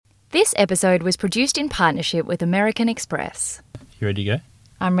This episode was produced in partnership with American Express. You ready to go?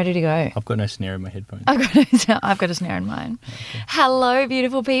 I'm ready to go. I've got no snare in my headphones. I've got a snare in mine. Okay. Hello,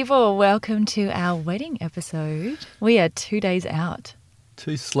 beautiful people. Welcome to our wedding episode. We are 2 days out.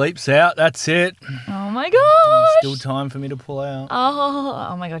 2 sleeps out, that's it. Oh my gosh. Still time for me to pull out.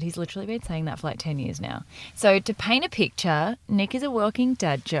 Oh my God, he's literally been saying that for like 10 years now. So to paint a picture, Nick is a working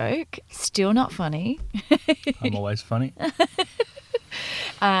dad joke. Still not funny. I'm always funny.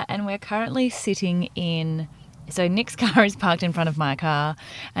 And we're currently sitting in... So Nick's car is parked in front of my car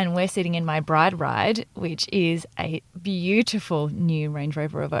and we're sitting in my bride ride, which is a beautiful new Range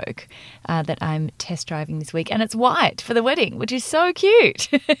Rover Evoque that I'm test driving this week. And it's white for the wedding, which is so cute.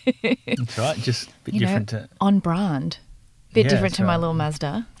 That's right. Just a bit different to... On brand. Bit different to my little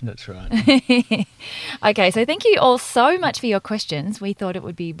Mazda. That's right. Okay, so thank you all so much for your questions. We thought it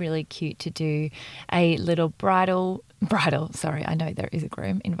would be really cute to do a little bridal, sorry, I know there is a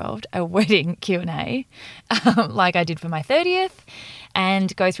groom involved, a wedding Q&A like I did for my 30th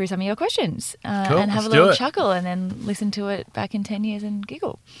and go through some of your questions cool, and have a little chuckle and then listen to it back in 10 years and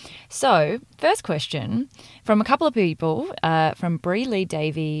giggle. So first question from a couple of people, from Brie Lee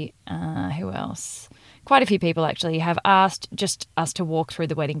Davey, who else? Quite a few people actually have asked just us to walk through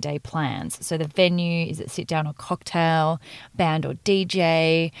the wedding day plans. So the venue, is it sit down or cocktail, band or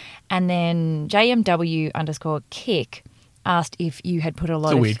DJ? And then JMW_Kick asked if you had put a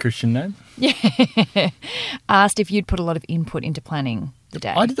lot It's a weird Christian name. Yeah. Asked if you'd put a lot of input into planning the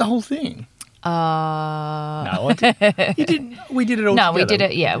day. I did the whole thing. No, I did. You did. We did it all together. No, we did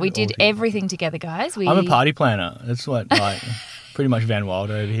it. Yeah, we did everything together, guys. I'm a party planner. That's what pretty much Van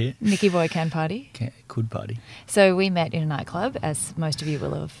Wilder over here. Nicky Boy can party. Could party. So we met in a nightclub, as most of you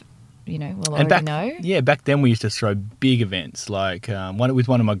will have, already know. Yeah, back then we used to throw big events, like with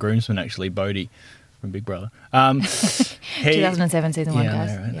one of my groomsmen, actually, Bodie from Big Brother. 2007 season 1,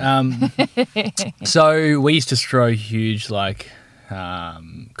 guys. Right. Yeah. So we used to throw huge,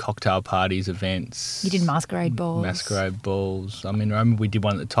 cocktail parties, events. You did masquerade balls. I mean, I remember we did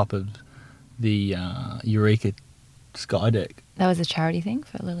one at the top of the Eureka Sky Deck. That was a charity thing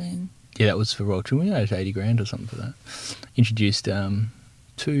for Lillian. Yeah, that was for Royal Children. We had $80,000 or something for that. Introduced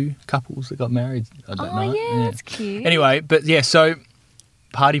 2 couples that got married that night. Yeah, that's cute. Anyway, but yeah, so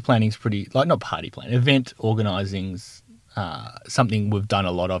party planning's pretty, not party planning, event organising's something we've done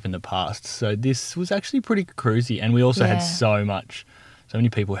a lot of in the past. So this was actually pretty cruisy, and we also had so many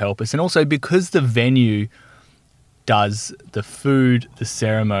people help us. And also because the venue does the food, the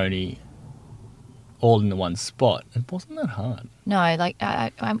ceremony, all in the one spot, it wasn't that hard. No,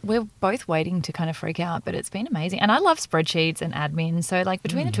 we're both waiting to kind of freak out, but it's been amazing. And I love spreadsheets and admin, so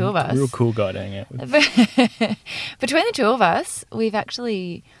between the two of us... Real cool guy to hang out with. Between the two of us, we've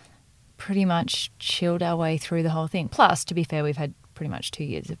actually pretty much chilled our way through the whole thing. Plus, to be fair, we've had pretty much 2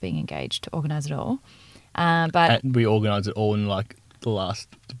 years of being engaged to organise it all. But we organised it all in the last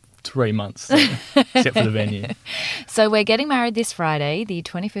 3 months, except for the venue. So we're getting married this Friday, the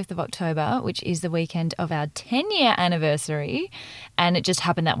 25th of October, which is the weekend of our 10-year anniversary. And it just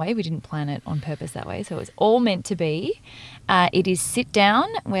happened that way. We didn't plan it on purpose that way. So it was all meant to be. It is sit down.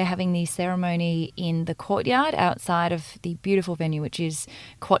 We're having the ceremony in the courtyard outside of the beautiful venue, which is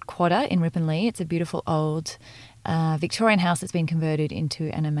Quat Quatta in Ripponlea. It's a beautiful old Victorian house that's been converted into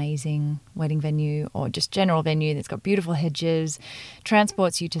an amazing wedding venue or just general venue that's got beautiful hedges,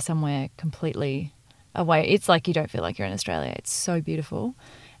 transports you to somewhere completely away. It's like you don't feel like you're in Australia. It's so beautiful.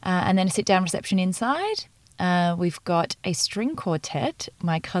 And then a sit-down reception inside. We've got a string quartet.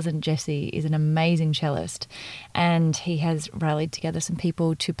 My cousin Jesse is an amazing cellist and he has rallied together some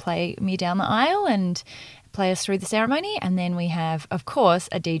people to play me down the aisle and play us through the ceremony. And then we have, of course,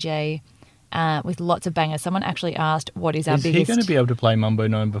 a DJ with lots of bangers. Someone actually asked, what is our biggest... Is he going to be able to play Mambo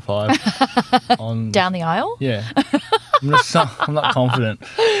No. 5 on... down the aisle? Yeah. I'm not confident.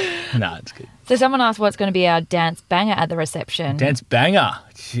 No, it's good. So someone asked what's going to be our dance banger at the reception. Dance banger?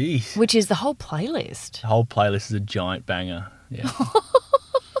 Jeez. Which is the whole playlist. The whole playlist is a giant banger. Yeah.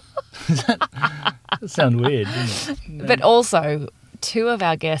 that sounds weird, doesn't it? No. But also... 2 of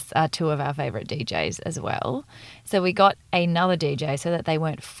our guests are 2 of our favourite DJs as well. So we got another DJ so that they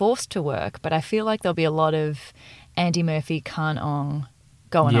weren't forced to work, but I feel like there'll be a lot of Andy Murphy, Khan Ong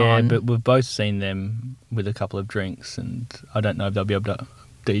going on. Yeah, but we've both seen them with a couple of drinks and I don't know if they'll be able to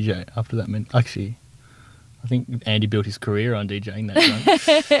DJ after that. Actually, I think Andy built his career on DJing that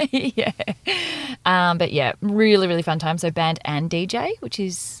drunk. Yeah. But yeah, really, really fun time. So band and DJ, which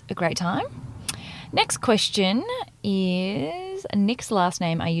is a great time. Next question is Nick's last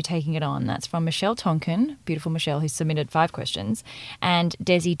name, are you taking it on? That's from Michelle Tonkin, beautiful Michelle, who submitted 5 questions, and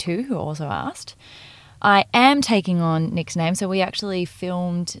Desi too, who also asked. I am taking on Nick's name. So we actually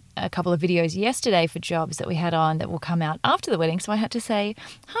filmed a couple of videos yesterday for jobs that we had on that will come out after the wedding. So I had to say,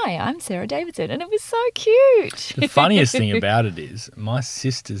 hi, I'm Sarah Davidson. And it was so cute. The funniest thing about it is my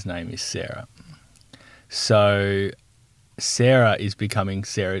sister's name is Sarah. So Sarah is becoming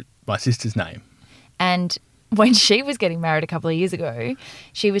Sarah, my sister's name. And when she was getting married a couple of years ago,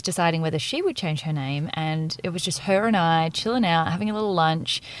 she was deciding whether she would change her name. And it was just her and I chilling out, having a little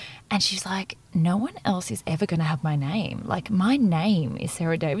lunch. And she's like, no one else is ever going to have my name. Like, my name is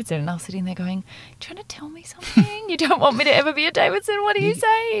Sarah Davidson. And I was sitting there going, trying to tell me something? You don't want me to ever be a Davidson? What are you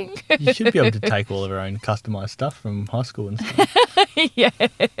saying? You should be able to take all of her own customised stuff from high school and stuff. Yeah.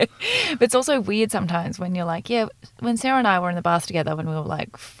 But it's also weird sometimes when you're like, yeah, when Sarah and I were in the bars together when we were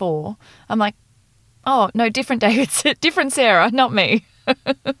like 4, I'm like, oh, no, different Davidson, different Sarah, not me.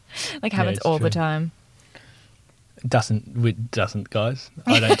 Like, happens all the time. It doesn't, guys.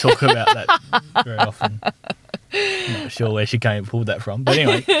 I don't talk about that very often. I'm not sure where she pulled that from. But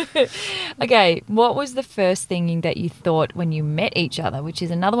anyway. Okay, what was the first thing that you thought when you met each other, which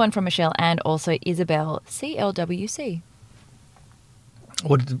is another one from Michelle and also Isabel, CLWC?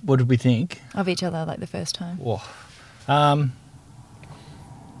 What did we think? Of each other, like the first time. Oh.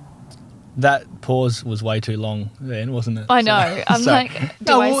 That pause was way too long then, wasn't it? I know. I'm like,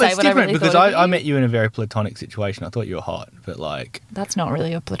 do I say what I really because thought of you? I met you in a very platonic situation. I thought you were hot, but like... That's not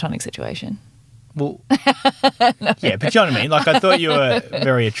really a platonic situation. Well, yeah, but you know what I mean? Like, I thought you were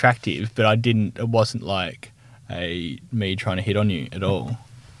very attractive, but it wasn't like me trying to hit on you at all.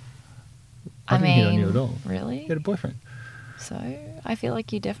 I didn't hit on you at all. Really? You had a boyfriend. So, I feel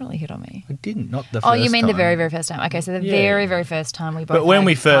like you definitely hit on me. I didn't, not the first time. Oh, you mean the time. very, very first time. Okay, so the very, very first time we both But when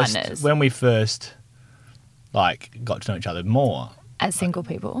partners. we first like got to know each other more, as single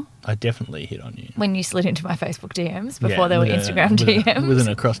people, I definitely hit on you. When you slid into my Facebook DMs before there were Instagram DMs. With an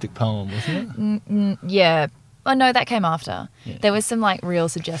acrostic poem, wasn't it? Yeah. Oh, no, that came after. Yeah. There was some like real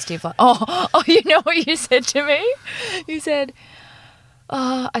suggestive, like, oh, you know what you said to me? You said,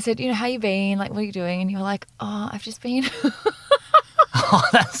 I said, how you been? Like, what are you doing? And you were like, I've just been... Oh,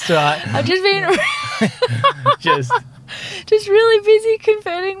 that's right. I've just been just really busy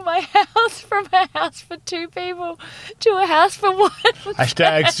converting my house from a house for 2 people to a house for 1.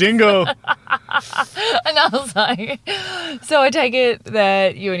 Hashtag single. And I was like, so I take it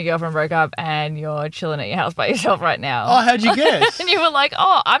that you and your girlfriend broke up and you're chilling at your house by yourself right now. Oh, how'd you guess? And you were like,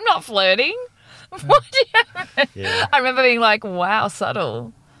 I'm not flirting. What do you Yeah. I remember being like, wow,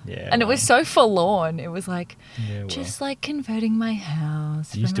 subtle. Yeah, and it was so forlorn. It was like, Yeah, just like converting my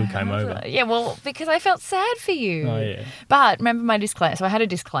house. You from still a came house. over. Yeah, well, because I felt sad for you. Oh, yeah. But remember my disclaimer. So I had a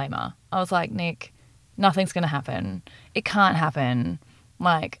disclaimer. I was like, Nick, nothing's going to happen. It can't happen.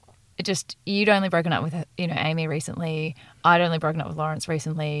 Like, you'd only broken up with, Amy recently. I'd only broken up with Lawrence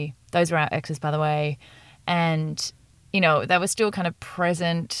recently. Those were our exes, by the way. And, they were still kind of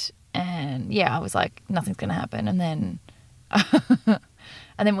present. And yeah, I was like, nothing's going to happen. And then...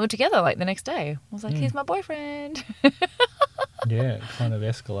 And then we were together like the next day. I was like, here's my boyfriend. Yeah, it kind of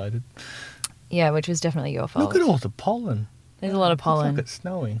escalated. Yeah, which was definitely your fault. Look at all the pollen. There's a lot of pollen. Looks like it's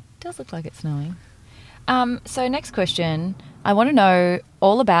snowing. It does look like it's snowing. So next question. I want to know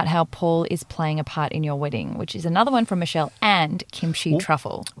all about how Paul is playing a part in your wedding, which is another one from Michelle and Kimchi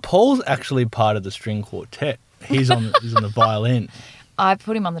Truffle. Paul's actually part of the string quartet. He's on the violin. I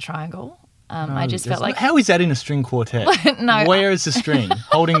put him on the triangle. I just felt like... How is that in a string quartet? No. Where is the string?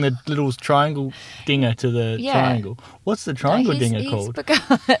 Holding the little triangle dinger to the triangle. What's the triangle dinger called?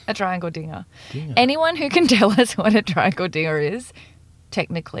 A triangle dinger. Anyone who can tell us what a triangle dinger is,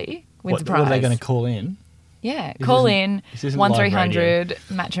 technically, wins a prize. What are they going to call in? Yeah, call in 1300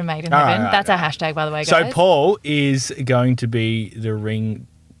 Match and Made in Heaven. That's our hashtag, by the way, guys. So Paul is going to be the ring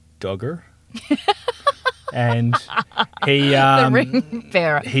dogger. And he the ring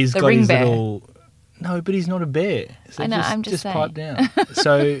bearer. He's got his little... No, but he's not a bear. So I know, I'm just saying. Pipe down.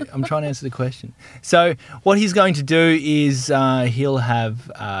 So I'm trying to answer the question. So what he's going to do is he'll have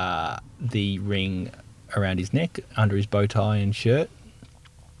the ring around his neck, under his bow tie and shirt.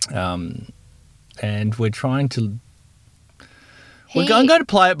 And we're trying to... I'm going to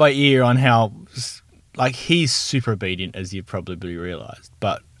play it by ear on how... Like, he's super obedient, as you've probably realised,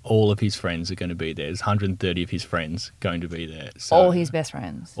 but... All of his friends are going to be there. There's 130 of his friends going to be there. So all his best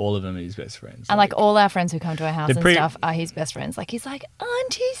friends. All of them are his best friends. And like all our friends who come to our house and stuff are his best friends. Like he's like,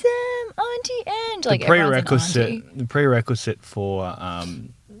 Auntie Sam, Auntie Ange. Like the prerequisite for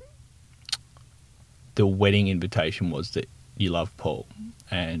the wedding invitation was that you love Paul.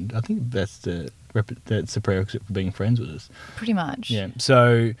 And I think that's the prerequisite for being friends with us. Pretty much. Yeah.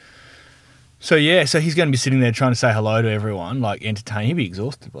 So So he's going to be sitting there trying to say hello to everyone, like entertain. He'll be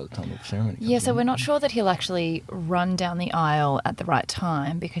exhausted by the time the ceremony comes Yeah, so in. we're not sure that he'll actually run down the aisle at the right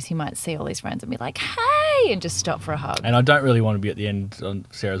time because he might see all his friends and be like, hey, and just stop for a hug. And I don't really want to be at the end on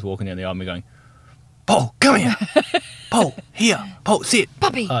Sarah's walking down the aisle and me going, Paul, come here. Paul, here. Paul, sit.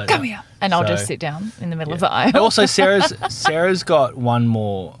 Puppy, Oh, come no. here. And I'll So- just sit down in the middle of Yeah. the aisle. And also, Sarah's got one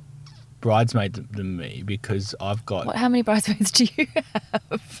more bridesmaid than me because I've got. How many bridesmaids do you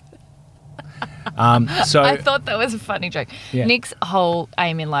have? So I thought that was a funny joke. Yeah. Nick's whole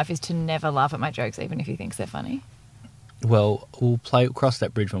aim in life is to never laugh at my jokes, even if he thinks they're funny. well, we'll cross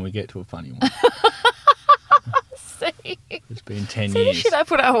that bridge when we get to a funny one. See? It's been 10 See the years. shit I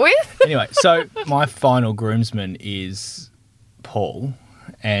put up with? Anyway, so my final groomsman is Paul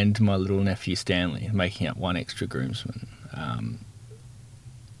and my little nephew Stanley, making up one extra groomsman.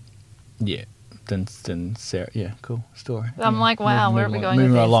 Then Sarah. Yeah, cool story. I'm like, wow, where are we going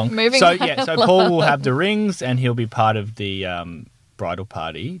Moving with right this? along. Moving so right so along. Paul will have the rings and he'll be part of the bridal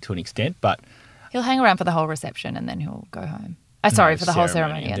party to an extent, but He'll hang around for the whole reception and then he'll go home. Sorry, for the whole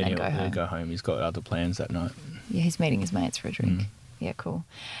ceremony and then he'll, go he'll home. go home. He's got other plans that night. Yeah, he's meeting his mates for a drink. Mm. Yeah, cool.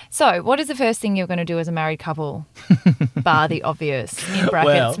 So, what is the first thing you're going to do as a married couple? Bar the obvious. In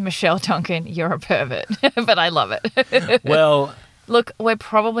brackets, Well- Michelle Tonkin, you're a pervert. But I love it. Well, Look, we're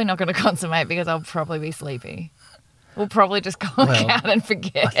probably not going to consummate because I'll probably be sleepy. We'll probably just go Well, out and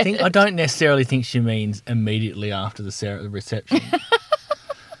forget. I don't necessarily think she means immediately after the reception.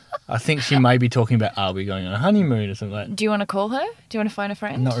 I think she may be talking about, are we going on a honeymoon or something like that? Do you want to call her? Do you want to phone a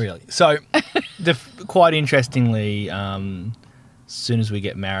friend? Not really. So, quite interestingly, as soon as we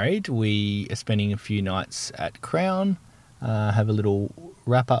get married, we are spending a few nights at Crown, have a little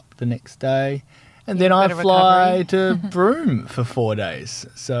wrap up the next day, and then I bit of fly recovery. to Broome for 4 days.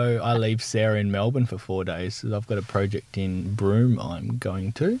 So I leave Sarah in Melbourne for 4 days. So I've got a project in Broome I'm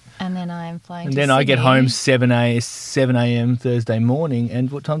going to. And then I'm flying And to then I get Sydney, home 7 a.m. Thursday morning.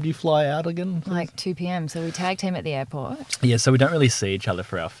 And what time do you fly out again? like 2 p.m. So we tag team at the airport. Yeah, so we don't really see each other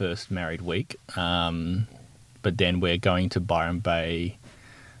for our first married week. But then we're going to Byron Bay.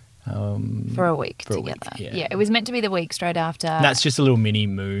 For a week For a together. week, yeah. It was meant to be the week straight after. And that's just a little mini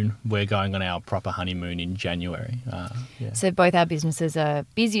moon. We're going on our proper honeymoon in January. Yeah. So both our businesses are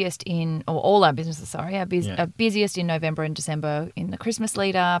busiest or all our businesses, sorry, are Yeah. busiest in November and December in the Christmas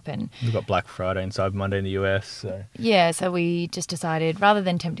lead up. And We've got Black Friday and Cyber Monday in the US. So. yeah, so we just decided rather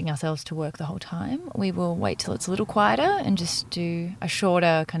than tempting ourselves to work the whole time, we will wait till it's a little quieter and just do a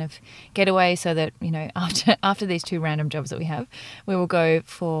shorter kind of getaway so that, after these 2 random jobs that we have, we will go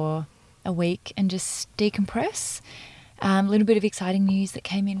for a week and just decompress. A little bit of exciting news that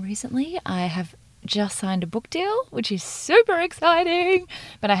came in recently. I have just signed a book deal, which is super exciting,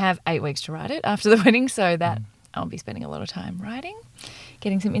 but I have 8 weeks to write it after the wedding, so that I'll be spending a lot of time writing,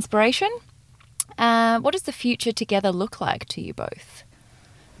 getting some inspiration. What does the future together look like to you both?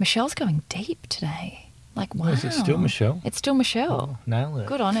 Michelle's going deep today. Like, wow. Is it still Michelle? It's still Michelle. Nail it.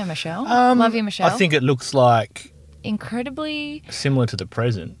 Good on her, Michelle. Love you, Michelle. I think it looks like incredibly. similar to the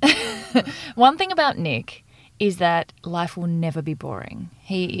present. One thing about Nick is that life will never be boring.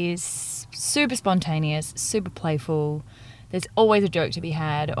 He is super spontaneous, super playful. There's always a joke to be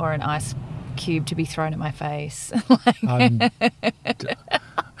had or an ice cube to be thrown at my face.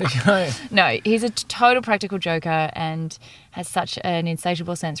 No, he's a total practical joker and has such an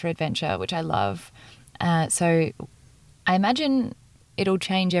insatiable sense for adventure, which I love. So I imagine it'll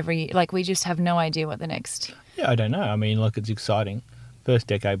change we just have no idea what the next... Yeah, I don't know. I mean, look, it's exciting. First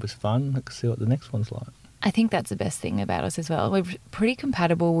decade was fun. Let's see what the next one's like. I think that's the best thing about us as well. We're pretty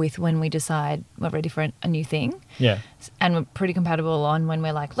compatible with when we decide we're ready for a new thing. Yeah. And we're pretty compatible on when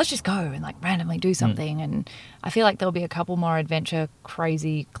we're like, let's just go and like randomly do something. And I feel like there'll be a couple more adventure,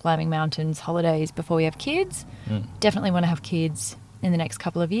 crazy climbing mountains holidays before we have kids. Definitely want to have kids in the next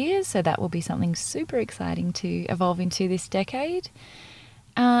couple of years. So that will be something super exciting to evolve into this decade.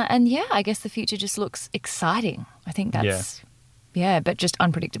 And yeah, I guess the future just looks exciting. I think that's, but just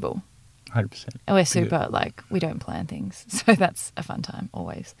unpredictable. 100%. And we're super, we don't plan things. So that's a fun time,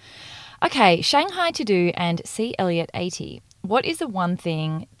 always. Okay, Shanghai to do and C. Elliot 80. What is the one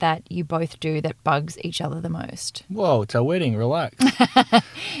thing that you both do that bugs each other the most? Whoa, it's our wedding. Relax.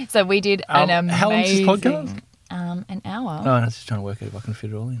 So we did an amazing... How long is this podcast? An hour. Oh, I was just trying to work out if I can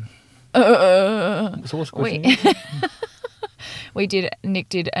fit it all in. So what's the question? Nick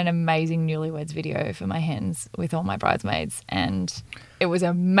did an amazing newlyweds video for my hens with all my bridesmaids, and it was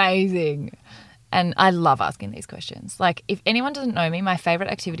amazing. And I love asking these questions. Like, if anyone doesn't know me, my favourite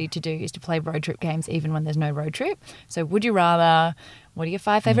activity to do is to play road trip games even when there's no road trip. So would you rather? What are your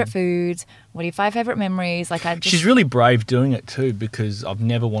 5 favourite foods? What are your 5 favourite memories? Like, She's really brave doing it too, because I've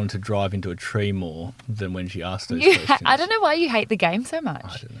never wanted to drive into a tree more than when she asked those questions. I don't know why you hate the game so much.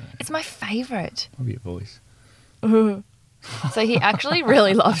 I don't know. It's my favourite. Probably your voice. So he actually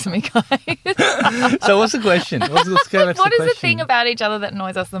really loves me, guys. So what's the question? Let's go back to What the is the question. thing about each other that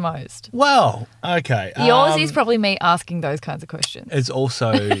annoys us the most? Well, okay. Yours is probably me asking those kinds of questions. It's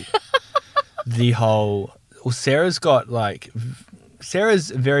also the whole... Well, Sarah's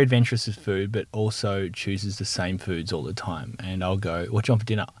very adventurous with food, but also chooses the same foods all the time. And I'll go, what do you want for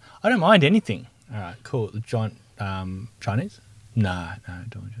dinner? I don't mind anything. All right, cool. Chinese? No,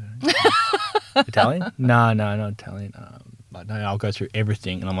 don't want Chinese. Italian? No, not Italian. But no, I'll go through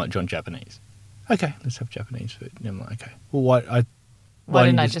everything, and I'm like, John, Japanese. Okay, let's have Japanese food. And I'm like, okay. Well, Why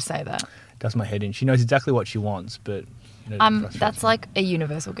didn't I just say that? Does my head in. She knows exactly what she wants, but... it frustrates That's me. like a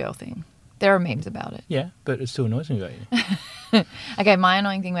universal girl thing. There are memes about it. Yeah, but it still annoys me about you. Okay, my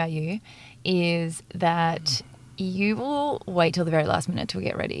annoying thing about you is that you will wait till the very last minute to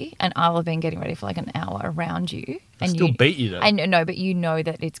get ready, and I will have been getting ready for like an hour around you. I still beat you, though. I know, but you know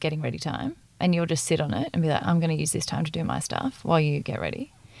that it's getting ready time, and you'll just sit on it and be like, I'm going to use this time to do my stuff while you get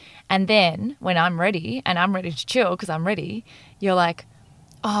ready. And then when I'm ready, and I'm ready to chill because I'm ready, you're like,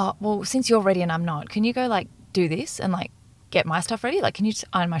 oh, well, since you're ready and I'm not, can you go like do this and like get my stuff ready? Like, can you just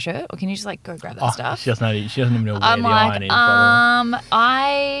iron my shirt, or can you just like go grab that stuff? She doesn't even know where I'm the like, iron is,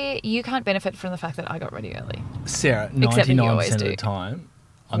 by you can't benefit from the fact that I got ready early. the way. Sarah, Except that you 99% always of the do. time,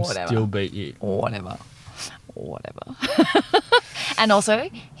 I'm Whatever. still beat you. Whatever. And also,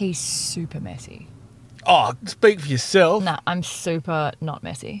 he's super messy. Oh, speak for yourself. No, I'm super not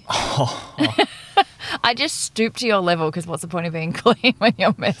messy. I just stoop to your level because what's the point of being clean when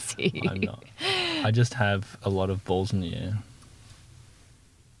you're messy? I'm not. I just have a lot of balls in the air.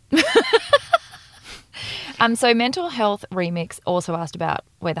 So Mental Health Remix also asked about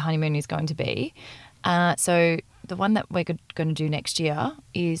where the honeymoon is going to be. So the one that we're going to do next year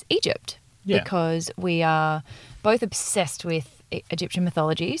is Egypt. Yeah. Because we are both obsessed with Egyptian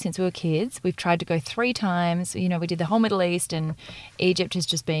mythology since we were kids. We've tried to go 3 times. You know, we did the whole Middle East, and Egypt has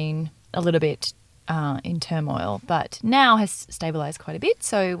just been a little bit in turmoil, but now has stabilized quite a bit.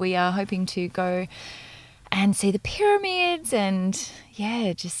 So we are hoping to go and see the pyramids and,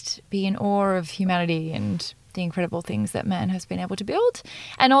 yeah, just be in awe of humanity and the incredible things that man has been able to build.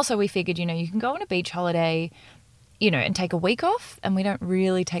 And also we figured, you know, you can go on a beach holiday, you know, and take a week off, and we don't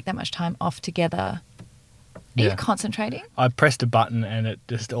really take that much time off together. Are you concentrating? I pressed a button and it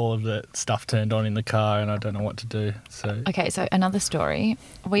just all of the stuff turned on in the car, and I don't know what to do. So Okay, so another story.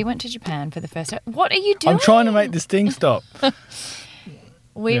 We went to Japan for the first time. What are you doing? I'm trying to make this thing stop.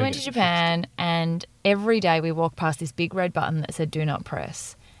 We Yeah, went to get it Japan, and every day we walked past this big red button that said "Do not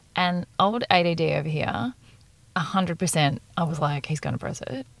press." And old ADD over here, 100%, I was like, he's going to press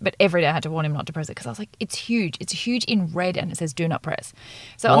it. But every day I had to warn him not to press it because I was like, it's huge. It's huge in red, and it says "Do not press."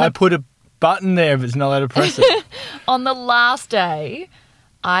 So Why put a button there if it's not allowed to press it? on the last day,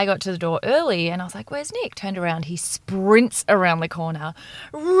 I got to the door early and I was like, where's Nick? Turned around, he sprints around the corner.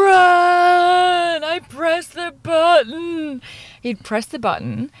 Run! I pressed the button. He'd pressed the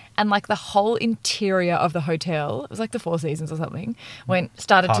button, and like the whole interior of the hotel, it was like the Four Seasons or something,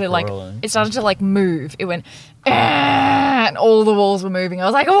 started Park to like, Royal, eh? it started to like move. It went, "Ah," and all the walls were moving. I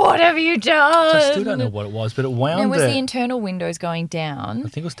was like, what have you done? I still don't know what it was, but it wound It was the... the internal windows going down. I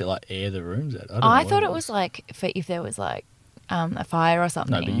think it was to like air the rooms out. I thought it was like for if there was like a fire or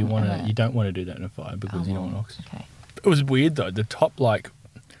something. No, but you don't want to do that in a fire because you don't want oxygen. Okay. It was weird though. The top like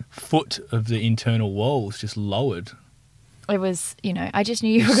foot of the internal wall was just lowered. It was, you know, I just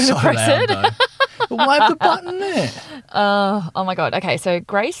knew you were going So to press loud, it. though. But why have the button there? Oh my God. Okay, so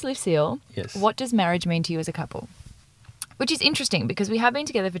Grace Lucille, Yes. what does marriage mean to you as a couple? Which is interesting because we have been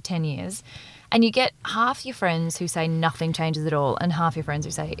together for 10 years, and you get half your friends who say nothing changes at all and half your friends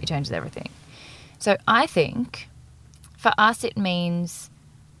who say it changes everything. So I think for us it means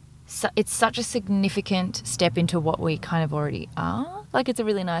it's such a significant step into what we kind of already are. Like, it's a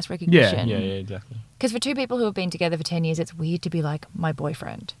really nice recognition. Yeah, exactly. Because for 2 people who have been together for 10 years, it's weird to be like, my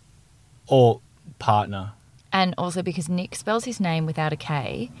boyfriend. Or partner. And also because Nick spells his name without a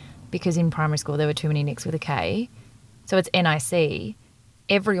K, because in primary school there were too many Nicks with a K. So it's N-I-C.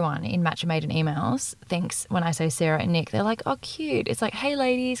 Everyone in Matcha Made in emails thinks when I say Sarah and Nick, they're like, oh, cute. It's like, hey,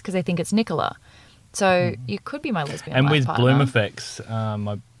 ladies, because they think it's Nicola. So you could be my lesbian And life with partner. Bloom Effects,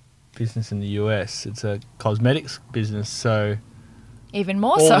 my business in the US, it's a cosmetics business, so Even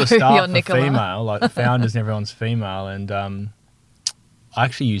more all so, the staff you're are Nicola. female, like the founders and everyone's female, and I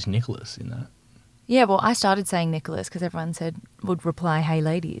actually use Nicholas in that. Yeah, well, I started saying Nicholas because everyone would reply, "Hey,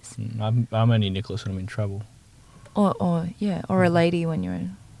 ladies," I'm only Nicholas when I'm in trouble. or a lady when you're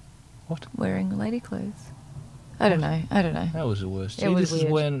What? wearing lady clothes. I don't know. That was the worst. It was this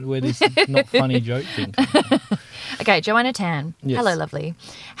weird. is where this not funny joke thing comes from. Okay, Joanna Tan. Yes. Hello, lovely.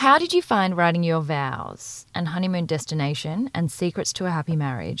 How did you find writing your vows and honeymoon destination and secrets to a happy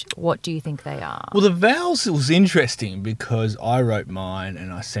marriage? What do you think they are? Well, the vows was interesting because I wrote mine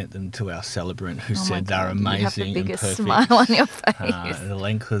and I sent them to our celebrant who Oh my said they're God, you have amazing the and biggest perfect. smile on your face. The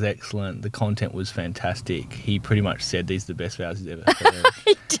length was excellent. The content was fantastic. He pretty much said these are the best vows he's ever heard.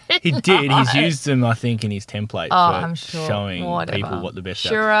 He did. He's used them, I think, in his template for I'm sure. showing Whatever. people what the best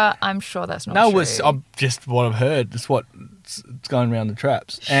vows. Shura, I'm sure that's not No, true. it's just what I've heard. It's what's going around the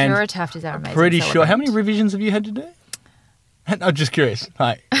traps. And Shura Taft is our amazing pretty sure. How celebrant. many revisions have you had to do? I'm just curious.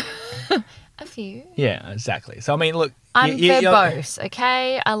 Like, A few. yeah, exactly. So I mean, look, I'm you're- verbose,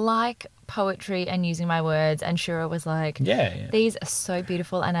 okay? I like poetry and using my words, and Shura was like, Yeah. these are so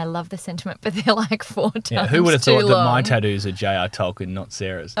beautiful and I love the sentiment, but they're like 4 times Yeah, who would have too thought that my long. tattoos are J.R. Tolkien, not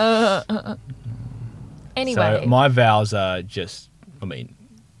Sarah's? Anyway, So my vows are just, I mean,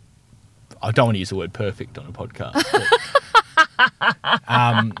 I don't want to use the word perfect on a podcast.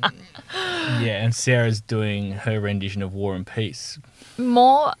 But, yeah, and Sarah's doing her rendition of War and Peace.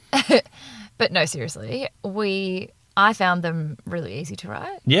 more, but no, seriously, I found them really easy to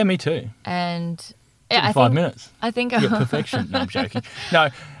write, Yeah, me too. and In I 5 think, minutes. I think You get perfection. No, I'm joking. No,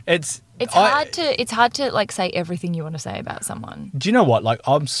 it's hard to like say everything you want to say about someone. Do you know what? Like,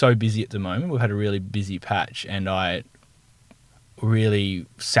 I'm so busy at the moment. We've had a really busy patch, and I really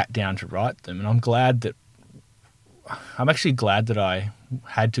sat down to write them. And I'm actually glad that I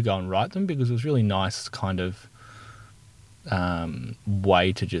had to go and write them because it was really nice kind of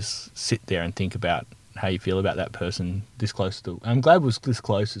way to just sit there and think about how you feel about that person this close to. I'm glad it was this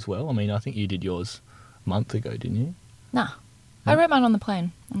close as well. I mean, I think you did yours a month ago, didn't you? Nah, I wrote mine on the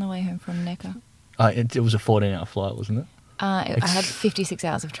plane on the way home from Necker. It was a 14-hour flight, wasn't it? I had 56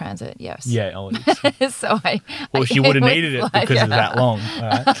 hours of transit. Yes. Yeah. Oh, it's, So well, she would have needed it because of that long. All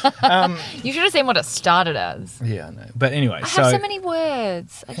right. You should have seen what it started as. Yeah, I know. But anyway, I have so many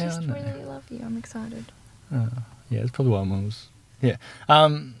words. I just I know. really love you. I'm excited. Yeah, that's probably why mine was. Yeah.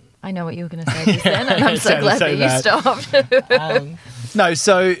 I know what you were going to say just then, and I'm It so sounded glad so that you stopped. No,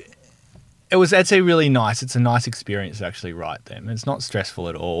 so it was actually really nice. It's a nice experience to actually write them. It's not stressful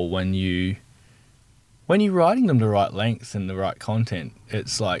at all when you're writing them the right length and the right content.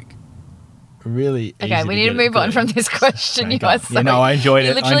 It's like really easy Okay, we need to get it move on good. from this question. Thank You are God. so, I enjoyed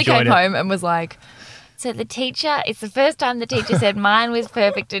you it. literally came it. home and was like, so the teacher, it's the first time the teacher said mine was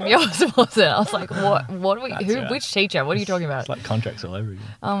perfect and yours wasn't. I was like, what are we, That's who, right. which teacher? What are you talking about? It's like contracts all over again.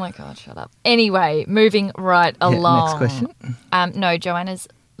 Oh my God, shut up. Anyway, moving right along. Next question. No, Joanna's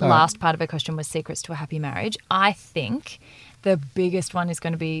All last part of her question was secrets to a happy marriage. I think the biggest one is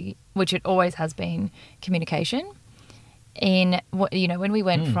going to be, which it always has been, communication. When we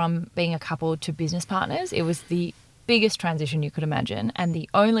went from being a couple to business partners, it was the biggest transition you could imagine, and the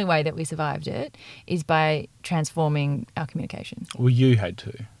only way that we survived it is by transforming our communication. Well, you had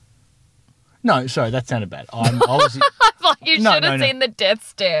to. No, sorry, that sounded bad. I was Like you No, should have no. seen the death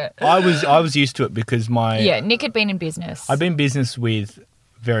stare. I was used to it because Nick had been in business. I've been in business with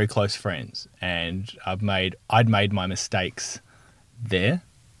very close friends, and I'd made my mistakes there,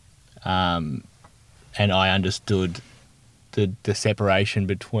 and I understood the separation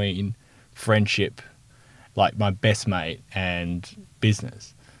between friendship, like my best mate, and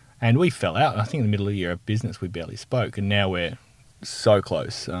business, and we fell out. I think in the middle of the year of business we barely spoke, and now we're so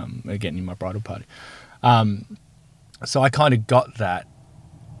close. Again, in my bridal party, so I kind of got that,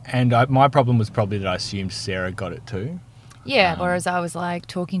 and my problem was probably that I assumed Sarah got it too. Yeah, whereas I was like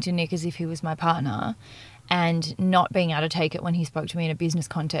talking to Nick as if he was my partner and not being able to take it when he spoke to me in a business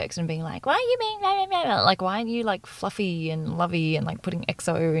context and being like, why are you being blah, blah, blah, blah? Like, why aren't you like fluffy and lovey and like putting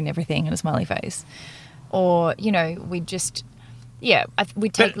XO and everything and a smiley face? Or, we'd just,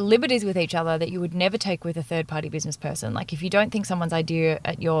 we'd take liberties with each other that you would never take with a third-party business person. Like, if you don't think someone's idea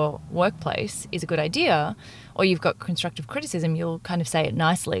at your workplace is a good idea or you've got constructive criticism, you'll kind of say it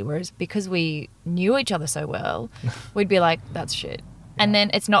nicely. Whereas because we knew each other so well, we'd be like, that's shit. And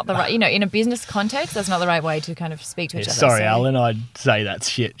then it's not the right, in a business context, that's not the right way to kind of speak to each other. Sorry, So- Alan, I'd say that's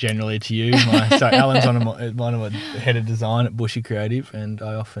shit generally to you. Alan's one of my head of design at Bushy Creative, and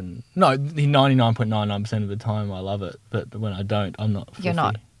I often 99.99% of the time I love it, but when I don't, I'm not. Fluffy. You're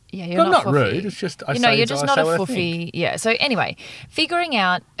not. Yeah, you're I'm not fuffy. rude. It's just I you're say just I not say a what I think. fuffy. Yeah. So anyway, figuring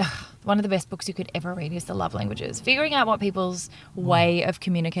out one of the best books you could ever read is The Love Languages. Figuring out what people's way of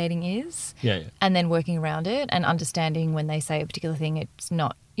communicating is, Yeah. and then working around it and understanding when they say a particular thing, it's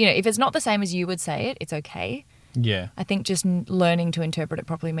not if it's not the same as you would say it, it's okay. Yeah. I think just learning to interpret it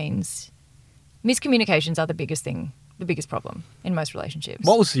properly means miscommunications are the biggest thing, the biggest problem in most relationships.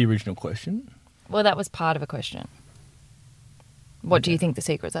 What was the original question? Well, that was part of a question. What do you think the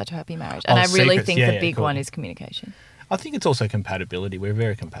secrets are to a happy marriage? And I really secrets. think Yeah, the big cool. one is communication. I think it's also compatibility. We're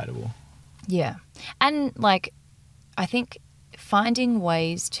very compatible. Yeah. And I think finding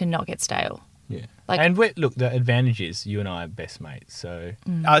ways to not get stale. Yeah. Like- And look, the advantage is you and I are best mates. So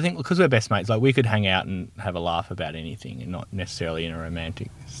I think because we're best mates, we could hang out and have a laugh about anything and not necessarily in a romantic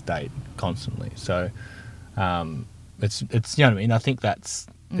state constantly. So it's you know what I mean? I think there's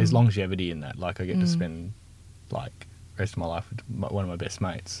longevity in that. I get to spend the rest of my life with one of my best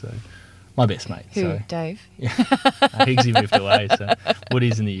mates. So my best mate. Who, So Dave? Higgsy moved away. So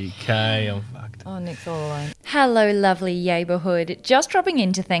Woody's in the UK. I'm fucked. Oh, Nick's all alone. Hello, lovely neighbourhood. Just dropping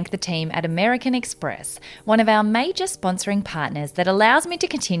in to thank the team at American Express, one of our major sponsoring partners that allows me to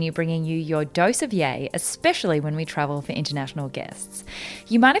continue bringing you your dose of yay, especially when we travel for international guests.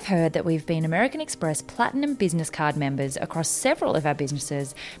 You might have heard that we've been American Express Platinum Business Card members across several of our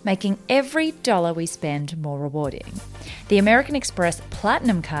businesses, making every dollar we spend more rewarding. The American Express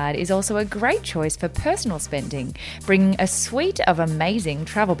Platinum Card is also a great choice for personal spending, bringing a suite of amazing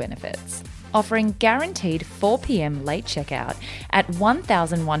travel benefits. Offering guaranteed 4 p.m. late checkout at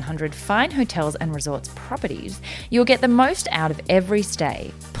 1,100 fine hotels and resorts properties, you'll get the most out of every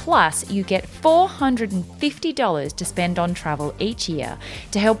stay. Plus, you get $450 to spend on travel each year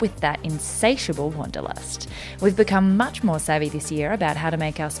to help with that insatiable wanderlust. We've become much more savvy this year about how to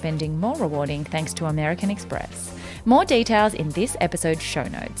make our spending more rewarding thanks to American Express. More details in this episode's show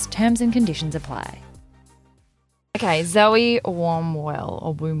notes. Terms and conditions apply. Okay, Zoe Wombwell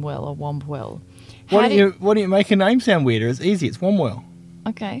or Wombwell or Wombwell. Why don't you make a name sound weirder? It's easy. It's Wombwell.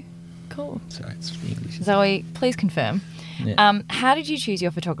 Okay, cool. Sorry, it's the English. Zoe, please confirm. Yeah. How did you choose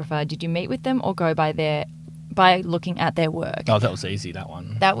your photographer? Did you meet with them or go by looking at their work? Oh, that was easy, that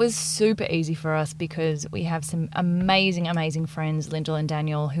one. That was super easy for us because we have some amazing, amazing friends, Lyndall and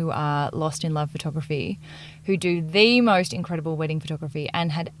Daniel, who are lost in love photography, who do the most incredible wedding photography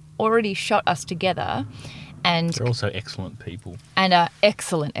and had already shot us together. And They're also excellent people. And are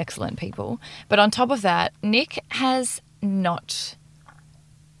excellent, excellent people. But on top of that, Nick has not...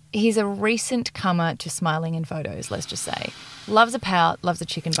 He's a recent comer to smiling in photos, let's just say. Loves a pout, loves a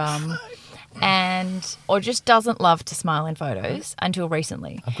chicken bum, or just doesn't love to smile in photos until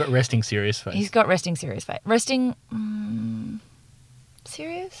recently. I've got resting serious face. He's got resting serious face. Resting...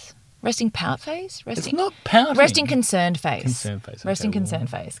 serious? Resting pout face? It's not pouting. Resting concerned face. Concerned face. Resting okay,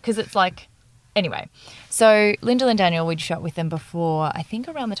 concerned face. Because it's Anyway, so Lyndall and Daniel, we'd shot with them before, I think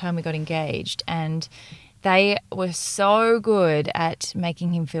around the time we got engaged, and they were so good at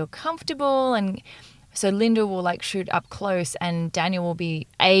making him feel comfortable. And so Lyndall will shoot up close and Daniel will be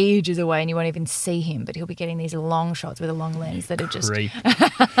ages away and you won't even see him, but he'll be getting these long shots with a long lens that are just...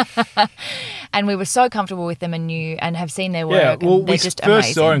 And we were so comfortable with them and knew and have seen their work. Yeah, well, and they're we just first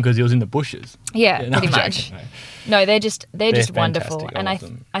amazing. saw him because he was in the bushes. Yeah, no, pretty I'm much. joking, No, they're just wonderful. fantastic, And all of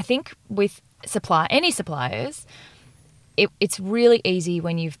them. I think with any suppliers, it's really easy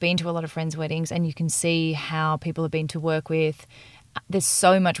when you've been to a lot of friends' weddings and you can see how people have been to work with. There's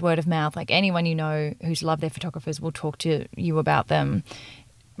so much word of mouth. Anyone you know who's loved their photographers will talk to you about them.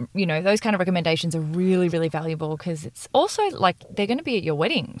 Those kind of recommendations are really, really valuable because it's also they're going to be at your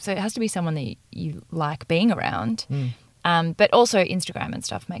wedding. So it has to be someone that you like being around. But also Instagram and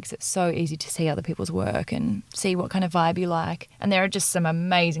stuff makes it so easy to see other people's work and see what kind of vibe you like. And there are just some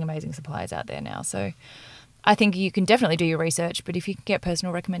amazing, amazing suppliers out there now. So I think you can definitely do your research, but if you can get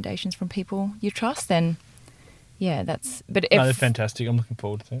personal recommendations from people you trust, then yeah, that's... But they're fantastic. I'm looking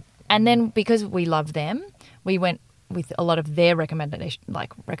forward to it. And then because we love them, we went with a lot of their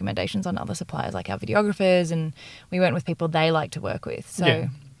recommendations on other suppliers, like our videographers, and we went with people they like to work with. So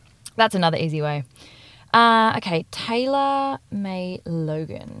that's another easy way. Okay, Taylor May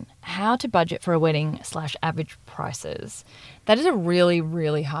Logan. How to budget for a wedding / average prices. That is a really,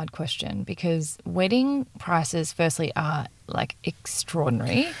 really hard question because wedding prices, firstly, are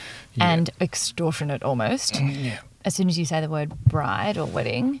extraordinary and extortionate almost. As soon as you say the word bride or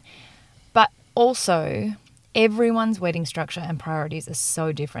wedding. But also, everyone's wedding structure and priorities are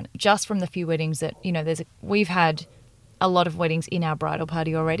so different. Just from the few weddings that, we've had a lot of weddings in our bridal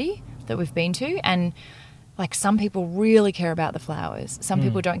party already that we've been to, and some people really care about the flowers. Some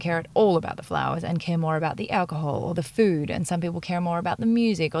people don't care at all about the flowers and care more about the alcohol or the food, and some people care more about the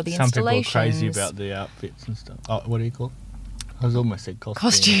music or the installations. Some people are crazy about the outfits and stuff. Oh, what do you call it? I was almost said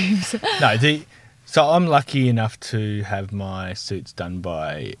Costumes. So I'm lucky enough to have my suits done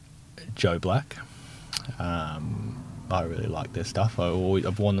by Joe Black. I really like their stuff.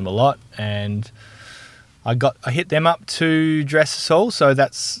 I've worn them a lot, and I hit them up to dress us all, so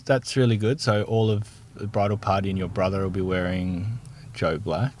that's really good. So all of the bridal party and your brother will be wearing Joe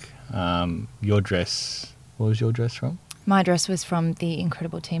Black. Your dress, what was your dress from? My dress was from the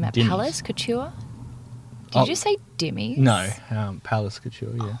incredible team at Dimmies. Palace Couture. Did you say Dimmies? No, Palace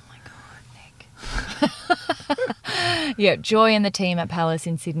Couture, yeah. Yeah, Joy and the team at Palace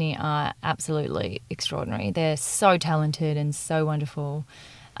in Sydney are absolutely extraordinary. They're so talented and so wonderful.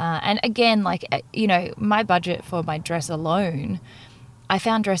 And again, like, you know, my budget for my dress alone, I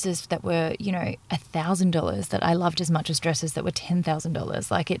found dresses that were, you know, $1,000 that I loved as much as dresses that were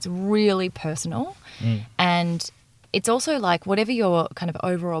 $10,000. Like, it's really personal. And it's also like whatever your kind of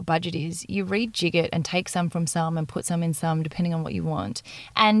overall budget is, you rejig it and take some from some and put some in some depending on what you want.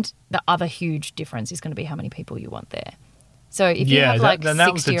 And the other huge difference is going to be how many people you want there. So if you have like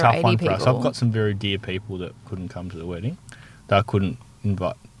 60 or 80 people. For us. I've got some very dear people that couldn't come to the wedding, that I couldn't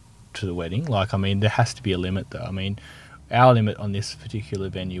invite to the wedding. Like, I mean, there has to be a limit though. I mean, our limit on this particular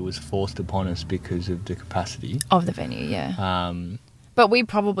venue was forced upon us because of the capacity. Of the venue, yeah. But we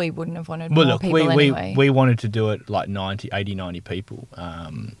probably wouldn't have wanted more people anyway. We wanted to do it like 80, 90 people.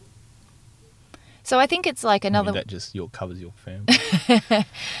 So I think it's like another... I mean, that just covers your family.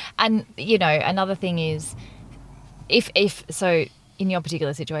 And, you know, another thing is, if so in your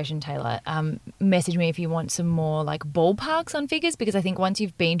particular situation, Taylor, message me if you want some more like ballparks on figures, because I think once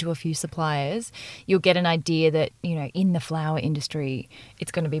you've been to a few suppliers, you'll get an idea that, you know, in the flower industry,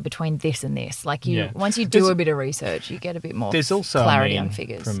 it's going to be between this and this. Like once you do a bit of research, you get a bit more clarity on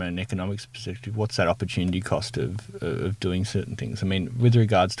figures. From an economics perspective, what's that opportunity cost of doing certain things? I mean, with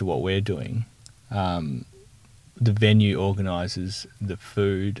regards to what we're doing, the venue organises the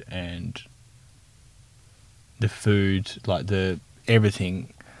food, like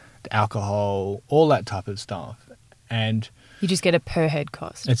everything, the alcohol, all that type of stuff. And you just get a per head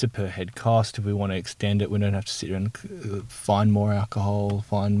cost. It's a per head cost. If we want to extend it, we don't have to sit and find more alcohol,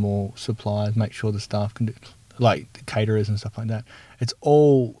 find more supplies, make sure the staff can do, like the caterers and stuff like that. It's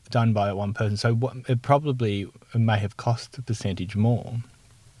all done by one person. So it may have cost a percentage more,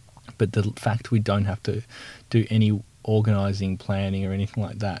 but the fact we don't have to do any organising, planning or anything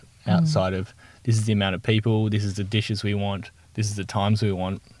like that outside of this is the amount of people, this is the dishes we want, this is the times we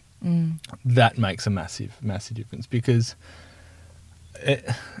want, that makes a massive, massive difference. Because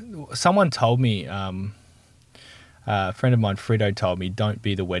someone told me, a friend of mine, Frito, told me, don't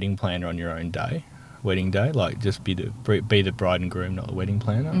be the wedding planner on your own wedding day. Like, just be the bride and groom, not the wedding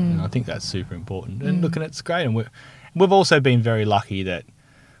planner. And I think that's super important. And look, and it's great. And we've also been very lucky that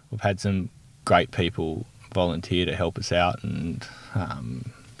we've had some great people volunteer to help us out and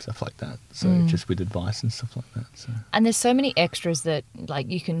stuff like that. So just with advice and stuff like that. So. And there's so many extras that like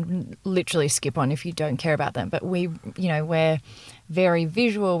you can literally skip on if you don't care about them. But we're very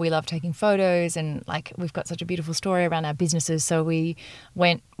visual. We love taking photos, and like we've got such a beautiful story around our businesses. So we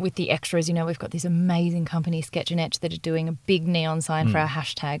went with the extras. You know, we've got this amazing company, Sketch and Etch, that are doing a big neon sign for our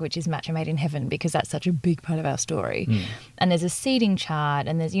hashtag, which is Matcha Made in Heaven, because that's such a big part of our story. And there's a seating chart,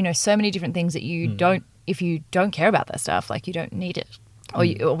 and there's, you know, so many different things that you don't, if you don't care about that stuff, like you don't need it. Or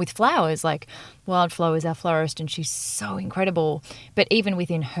with flowers, like Wildflower is our florist and she's so incredible. But even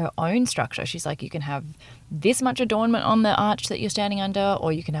within her own structure, she's like, you can have this much adornment on the arch that you're standing under,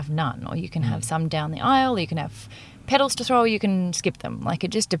 or you can have none, or you can have some down the aisle, or you can have petals to throw, or you can skip them. Like,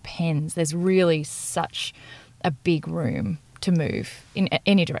 it just depends. There's really such a big room to move in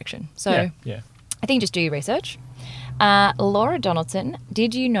any direction. So yeah. I think just do your research. Laura Donaldson,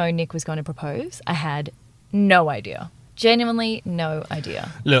 did you know Nick was going to propose? I had no idea. Genuinely no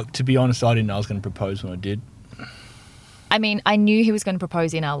idea. Look, to be honest, I didn't know I was going to propose when I did. I mean, I knew he was going to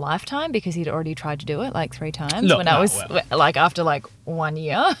propose in our lifetime because he'd already tried to do it like 3 times after like 1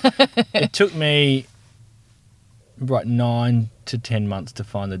 year. It took me 9 to 10 months to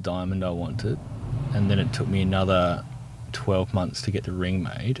find the diamond I wanted, and then it took me another 12 months to get the ring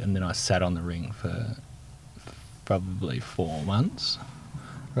made, and then I sat on the ring for probably 4 months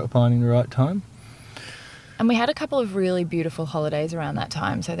finding the right time. And we had a couple of really beautiful holidays around that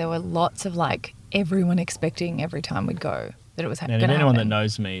time. So there were lots of like everyone expecting every time we'd go that it was going to happen. And anyone that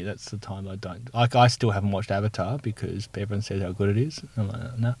knows me, that's the time I don't. Like, I still haven't watched Avatar because everyone says how good it is. I'm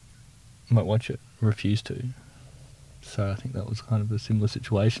like, no, I won't watch it. I refuse to. So I think that was kind of a similar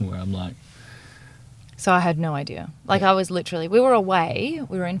situation where I'm like. So I had no idea. Like, I was literally, we were away.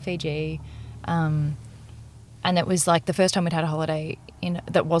 We were in Fiji. And it was like the first time we'd had a holiday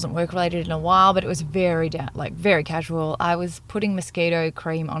that wasn't work related in a while, but it was very casual. I was putting mosquito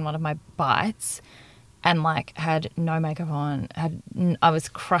cream on one of my bites and like had no makeup on. I was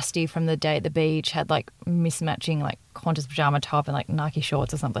crusty from the day at the beach. Had like mismatching like Qantas pajama top and like Nike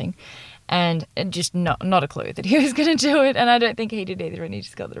shorts or something, and just not a clue that he was going to do it. And I don't think he did either. And he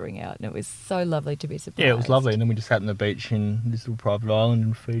just got the ring out, and it was so lovely to be surprised. Yeah, it was lovely. And then we just sat on the beach in this little private island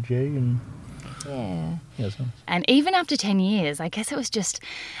in Fiji, and yeah, it was nice. And even after 10 years, I guess it was just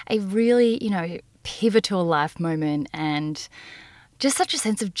a really, pivotal life moment and just such a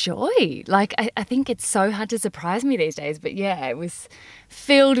sense of joy. Like, I think it's so hard to surprise me these days, but yeah, it was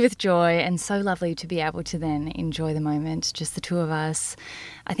filled with joy and so lovely to be able to then enjoy the moment, just the two of us.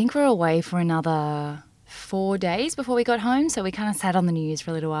 I think we're away for another 4 days before we got home, so we kind of sat on the news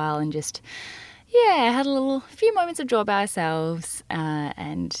for a little while and just, had a few moments of joy by ourselves.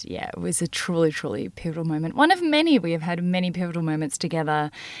 And it was a truly, truly pivotal moment. One of many. We have had many pivotal moments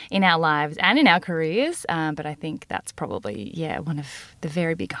together in our lives and in our careers. But I think that's probably, one of the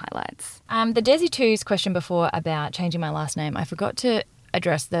very big highlights. The Desi 2's question before about changing my last name, I forgot to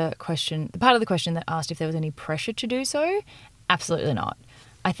address the part of the question that asked if there was any pressure to do so. Absolutely not.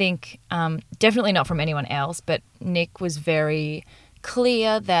 I think definitely not from anyone else, but Nick was very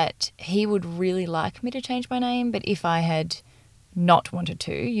clear that he would really like me to change my name, but if I had not wanted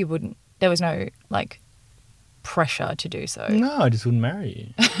to, there was no like pressure to do so. No, I just wouldn't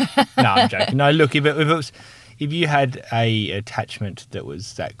marry you. No, I'm joking. No, look, if you had a attachment that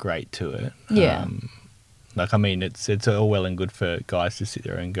was that great to it, it's all well and good for guys to sit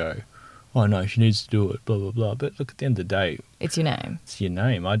there and go, oh no, she needs to do it, blah blah blah. But look, at the end of the day, it's your name. It's your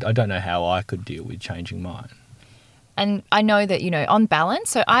name. I don't know how I could deal with changing mine. And I know that, on balance,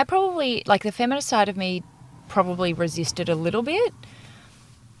 so I probably, like the feminist side of me probably resisted a little bit.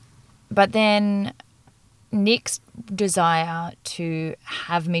 But then Nick's desire to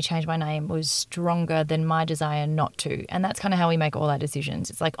have me change my name was stronger than my desire not to. And that's kind of how we make all our decisions.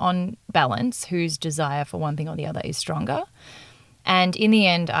 It's like on balance, whose desire for one thing or the other is stronger. And in the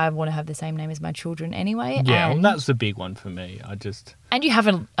end, I want to have the same name as my children anyway. Yeah, and that's the big one for me. And you have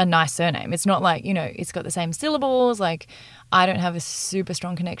a nice surname. It's not like, it's got the same syllables. Like, I don't have a super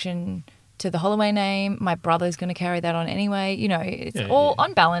strong connection to the Holloway name. My brother's going to carry that on anyway. It's all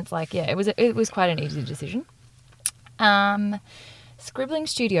on balance. Like, it was quite an easy decision. Scribbling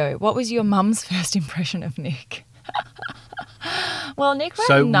Studio, what was your mum's first impression of Nick? Well, Nick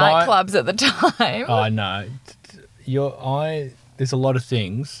ran nightclubs at the time. I know. There's a lot of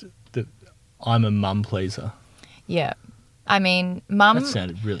things that I'm a mum pleaser. Yeah. I mean, mum... That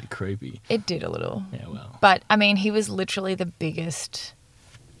sounded really creepy. It did a little. Yeah, well. But, I mean, he was literally the biggest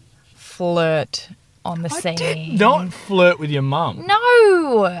flirt on the scene. I did not flirt with your mum.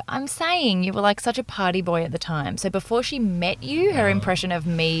 No! I'm saying you were like such a party boy at the time. So before she met you, her impression of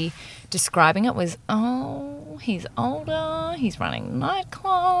me describing it was, oh, he's older, he's running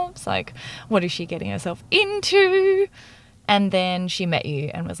nightclubs. Like, what is she getting herself into? And then she met you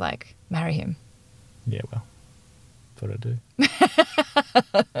and was like, marry him. Yeah, well, that's what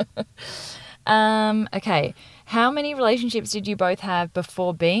I do. Okay. How many relationships did you both have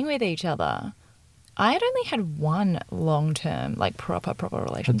before being with each other? I had only had one long-term, like proper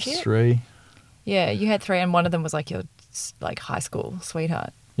relationship. Had 3. Yeah, you had 3, and one of them was like your like high school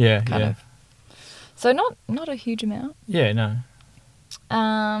sweetheart. Yeah, kind of. So not a huge amount. Yeah, no.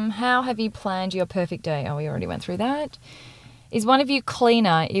 How have you planned your perfect day? Oh, we already went through that. Is one of you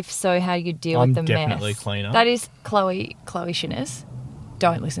cleaner? If so, how do you deal with the mess? I'm definitely cleaner. That is Chloe Shinners.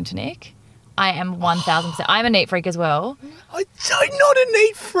 Don't listen to Nick. I am 1,000%. I'm a neat freak as well. I'm not a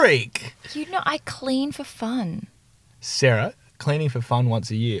neat freak. I clean for fun. Sarah, cleaning for fun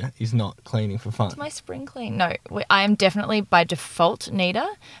once a year is not cleaning for fun. It's my spring clean. No, I am definitely by default neater,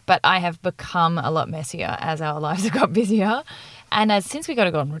 but I have become a lot messier as our lives have got busier. And since we got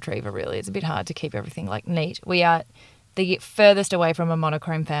a golden retriever, really, it's a bit hard to keep everything like neat. We are the furthest away from a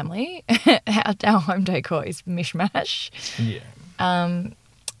monochrome family. Our home decor is mishmash. Yeah.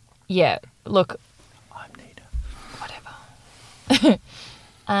 Yeah. Look. I'm neater. Whatever.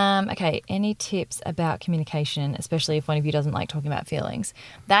 Okay. Any tips about communication, especially if one of you doesn't like talking about feelings?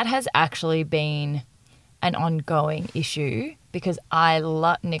 That has actually been an ongoing issue because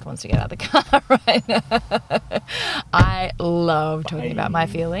Nick wants to get out of the car right now. I love talking about my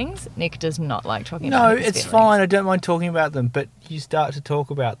feelings. Nick does not like talking about his it's feelings. fine. I don't mind talking about them, but you start to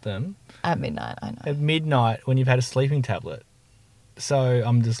talk about them at midnight. I know. At midnight when you've had a sleeping tablet. So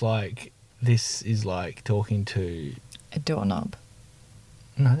I'm just like, this is like talking to a doorknob.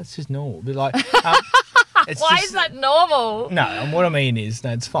 No, that's just normal. But like, why is that normal? No, and what I mean is,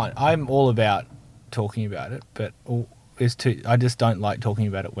 no, it's fine. I'm all about talking about it, but I just don't like talking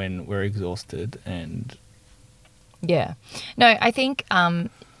about it when we're exhausted and. Yeah, no, I think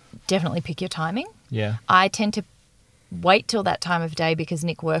definitely pick your timing. Yeah. I tend to wait till that time of day because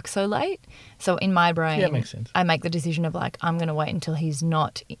Nick works so late. So in my brain, Yeah, makes sense. I make the decision of like, I'm going to wait until it's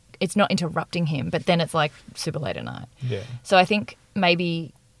not interrupting him, but then it's like super late at night. Yeah. So I think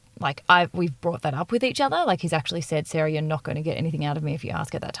maybe like we've brought that up with each other. Like he's actually said, Sarah, you're not going to get anything out of me if you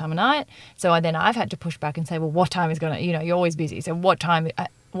ask at that time of night. So I've had to push back and say, well, what time is going to, you're always busy. So what time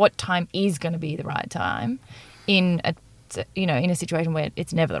is going to be the right time in a situation where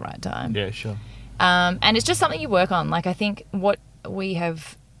it's never the right time. Yeah, sure. And it's just something you work on. Like I think what we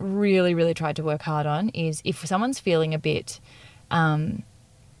have really, really tried to work hard on is if someone's feeling a bit, don't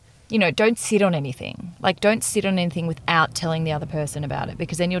sit on anything. Like don't sit on anything without telling the other person about it,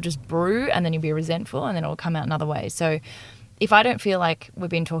 because then you'll just brew and then you'll be resentful and then it'll come out in other ways. So if I don't feel like we've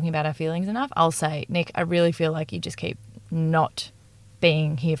been talking about our feelings enough, I'll say, Nick, I really feel like you just keep not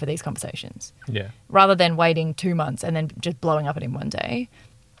being here for these conversations. Yeah. Rather than waiting 2 months and then just blowing up at him one day.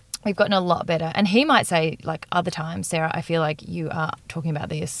 We've gotten a lot better. And he might say, like, other times, Sarah, I feel like you are talking about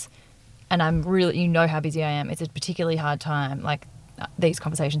this and I'm really, how busy I am. It's a particularly hard time. Like, these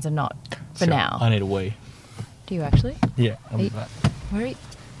conversations are not for now. I need a wee. Do you actually? Yeah, I'll be back. Where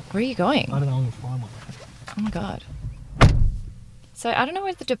are you going? I don't know, I'm going to find one. Oh, my God. So, I don't know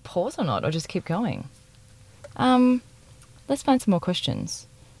whether to pause or not or just keep going. Let's find some more questions.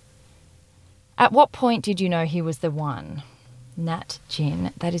 At what point did you know he was the one? Nat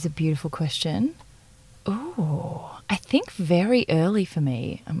Jin, that is a beautiful question. Ooh, I think very early for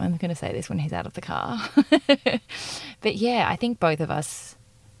me. I'm only going to say this when he's out of the car. But yeah, I think both of us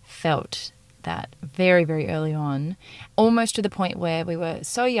felt that very, very early on, almost to the point where we were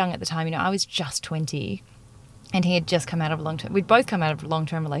so young at the time. I was just 20 and he had just come out of we'd both come out of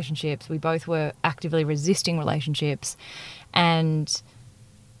long-term relationships. We both were actively resisting relationships. And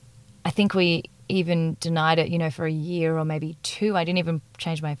I think we even denied it, for a year or maybe 2. I didn't even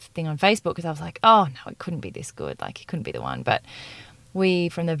change my thing on Facebook because I was like, oh, no, it couldn't be this good. Like, it couldn't be the one. But we,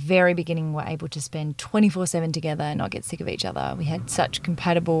 from the very beginning, were able to spend 24/7 together and not get sick of each other. We had such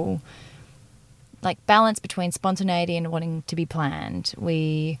compatible, balance between spontaneity and wanting to be planned.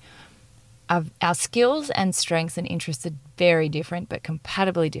 Our skills and strengths and interests are very different, but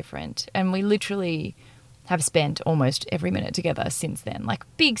compatibly different. And we literally have spent almost every minute together since then,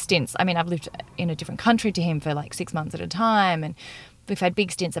 big stints. I mean, I've lived in a different country to him for 6 months at a time, and we've had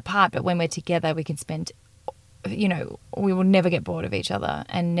big stints apart, but when we're together, we can spend, we will never get bored of each other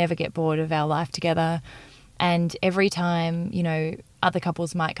and never get bored of our life together. And every time, other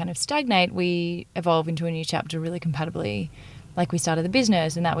couples might kind of stagnate, we evolve into a new chapter really compatibly. We started the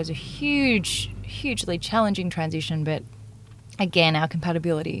business, and that was a hugely challenging transition, but again, our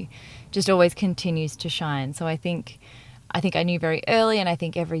compatibility just always continues to shine. So I think I knew very early, and I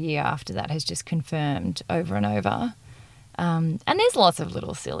think every year after that has just confirmed over and over. And there's lots of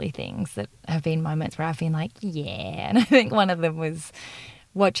little silly things that have been moments where I've been like, yeah. And I think one of them was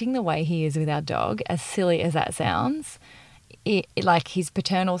watching the way he is with our dog, as silly as that sounds. His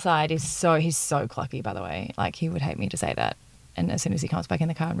paternal side he's so clucky, by the way. He would hate me to say that. And as soon as he comes back in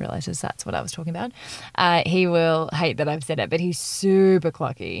the car and realises that's what I was talking about, he will hate that I've said it, but he's super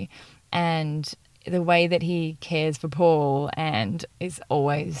clucky. And the way that he cares for Paul and is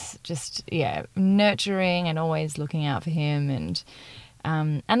always just, nurturing and always looking out for him. And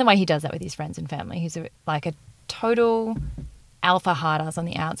the way he does that with his friends and family. He's a total alpha hard ass on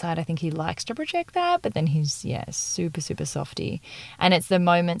the outside. I think he likes to project that, but then he's, super, super softy. And it's the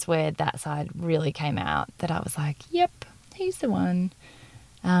moments where that side really came out that I was like, yep, he's the one.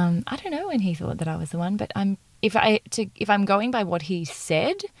 I don't know when he thought that I was the one, but if I'm going by what he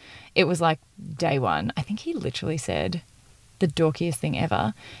said, it was day one. I think he literally said the dorkiest thing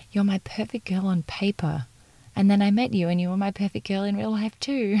ever. You're my perfect girl on paper. And then I met you and you were my perfect girl in real life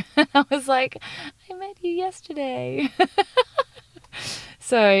too. And I was like, I met you yesterday.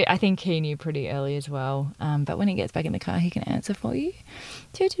 So I think he knew pretty early as well. But when he gets back in the car, he can answer for you.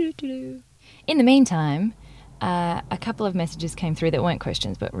 In the meantime, a couple of messages came through that weren't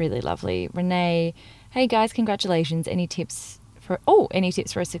questions, but really lovely. Renee, hey guys, congratulations. Any tips for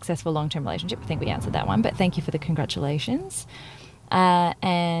a successful long-term relationship? I think we answered that one, but thank you for the congratulations.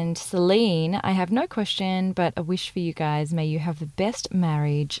 And Celine, I have no question, but a wish for you guys. May you have the best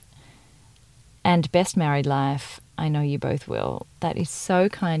marriage and best married life. I know you both will. That is so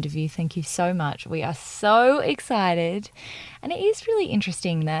kind of you. Thank you so much. We are so excited. And it is really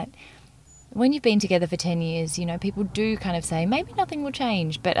interesting that when you've been together for 10 years, people do kind of say, maybe nothing will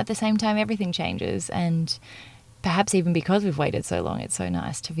change, but at the same time, everything changes. And perhaps even because we've waited so long, it's so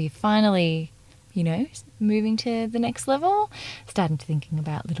nice to be finally moving to the next level, starting to thinking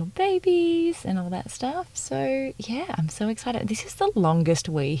about little babies and all that stuff. So, yeah, I'm so excited. This is the longest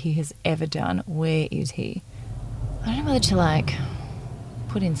wee he has ever done. Where is he? I don't know whether to,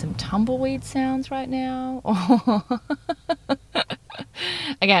 put in some tumbleweed sounds right now.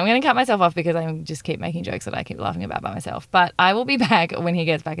 Okay, I'm going to cut myself off because I just keep making jokes that I keep laughing about by myself. But I will be back when he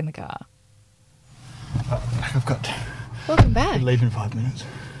gets back in the car. Welcome back. We'll leave in 5 minutes.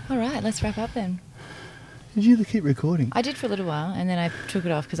 All right, let's wrap up then. Did you keep recording? I did for a little while, and then I took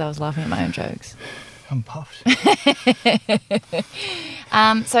it off because I was laughing at my own jokes. I'm puffed.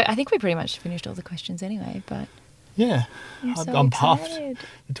 So I think we pretty much finished all the questions anyway, but... Yeah, I'm puffed.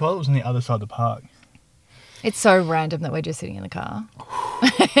 The toilet was on the other side of the park. It's so random that we're just sitting in the car.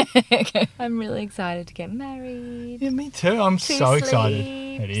 I'm really excited to get married. Yeah, me too. I'm so excited.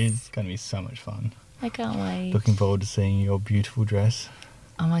 It is going to be so much fun. I can't wait. Looking forward to seeing your beautiful dress.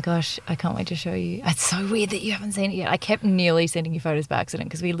 Oh my gosh, I can't wait to show you. It's so weird that you haven't seen it yet. I kept nearly sending you photos by accident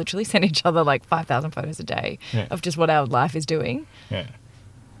because we literally send each other 5,000 photos a day of just what our life is doing. Yeah.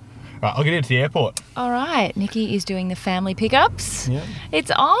 Right, I'll get you to the airport. All right, Nikki is doing the family pickups. Yep.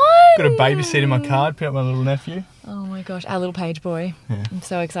 It's on. Got a babysitter in my car, pick up my little nephew. Oh my gosh, our little page boy. Yeah. I'm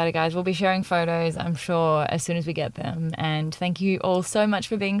so excited, guys. We'll be sharing photos, I'm sure, as soon as we get them. And thank you all so much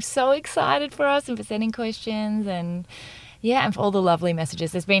for being so excited for us and for sending questions and for all the lovely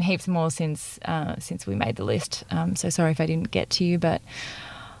messages. There's been heaps more since we made the list. So sorry if I didn't get to you, but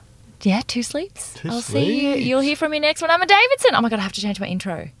yeah, 2 sleeps. I'll see you. You'll hear from me next when I'm a Davidson. Oh my God, I have to change my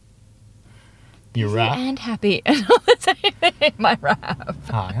intro. Your rap. And happy. My rap.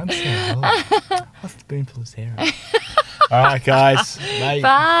 Hi, I'm Sarah. What's the spoonful of Sarah? All right, guys. Bye.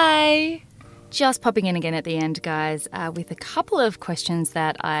 Bye. Just popping in again at the end, guys, with a couple of questions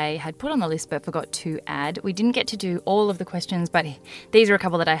that I had put on the list but forgot to add. We didn't get to do all of the questions, but these are a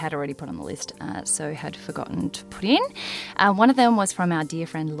couple that I had already put on the list, so had forgotten to put in. One of them was from our dear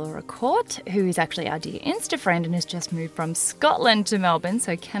friend Laura Court, who is actually our dear Insta friend and has just moved from Scotland to Melbourne,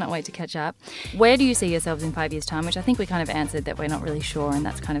 so cannot wait to catch up. Where do you see yourselves in 5 years' time? Which I think we kind of answered that we're not really sure, and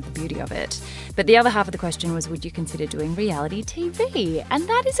that's kind of the beauty of it. But the other half of the question was, would you consider doing reality TV? And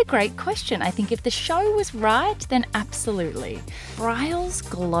that is a great question. I think if the show was right, then absolutely. Briles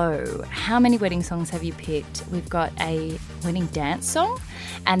Glow. How many wedding songs have you picked? We've got a wedding dance song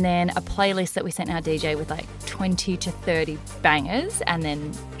and then a playlist that we sent our DJ with 20 to 30 bangers, and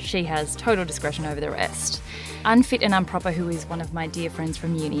then she has total discretion over the rest. Unfit and Unproper, who is one of my dear friends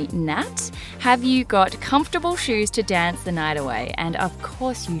from uni, Nat. Have you got comfortable shoes to dance the night away? And of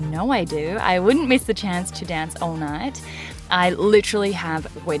course you know I do. I wouldn't miss the chance to dance all night. I literally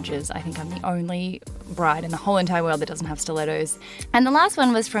have wedges. I think I'm the only bride in the whole entire world that doesn't have stilettos. And the last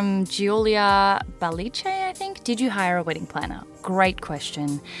one was from Julia Baliche, I think. Did you hire a wedding planner? Great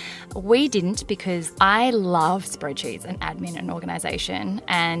question. We didn't, because I love spreadsheets and admin and organisation,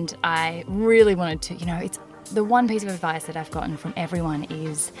 and I really wanted to, it's the one piece of advice that I've gotten from everyone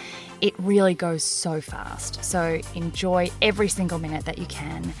is it really goes so fast. So enjoy every single minute that you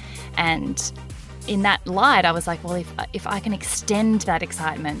can. And in that light, I was like, well, if I can extend that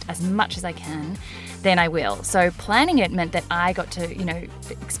excitement as much as I can, then I will. So planning it meant that I got to,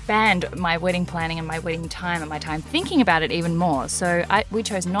 expand my wedding planning and my wedding time and my time thinking about it even more. So we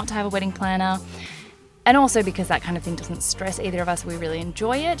chose not to have a wedding planner. And also because that kind of thing doesn't stress either of us, we really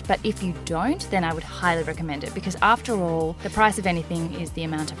enjoy it. But if you don't, then I would highly recommend it, because after all, the price of anything is the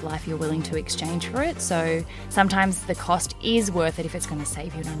amount of life you're willing to exchange for it. So sometimes the cost is worth it if it's going to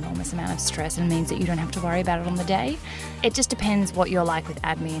save you an enormous amount of stress and means that you don't have to worry about it on the day. It just depends what you're like with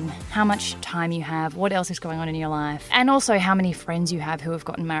admin, how much time you have, what else is going on in your life, and also how many friends you have who have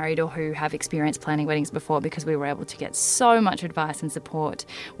gotten married or who have experienced planning weddings before, because we were able to get so much advice and support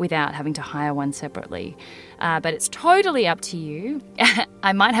without having to hire one separately. But it's totally up to you.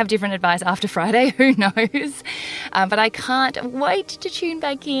 I might have different advice after Friday, who knows? But I can't wait to tune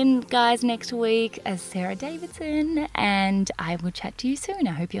back in, guys, next week as Sarah Davidson, and I will chat to you soon.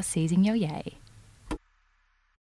 I hope you're seizing your yay.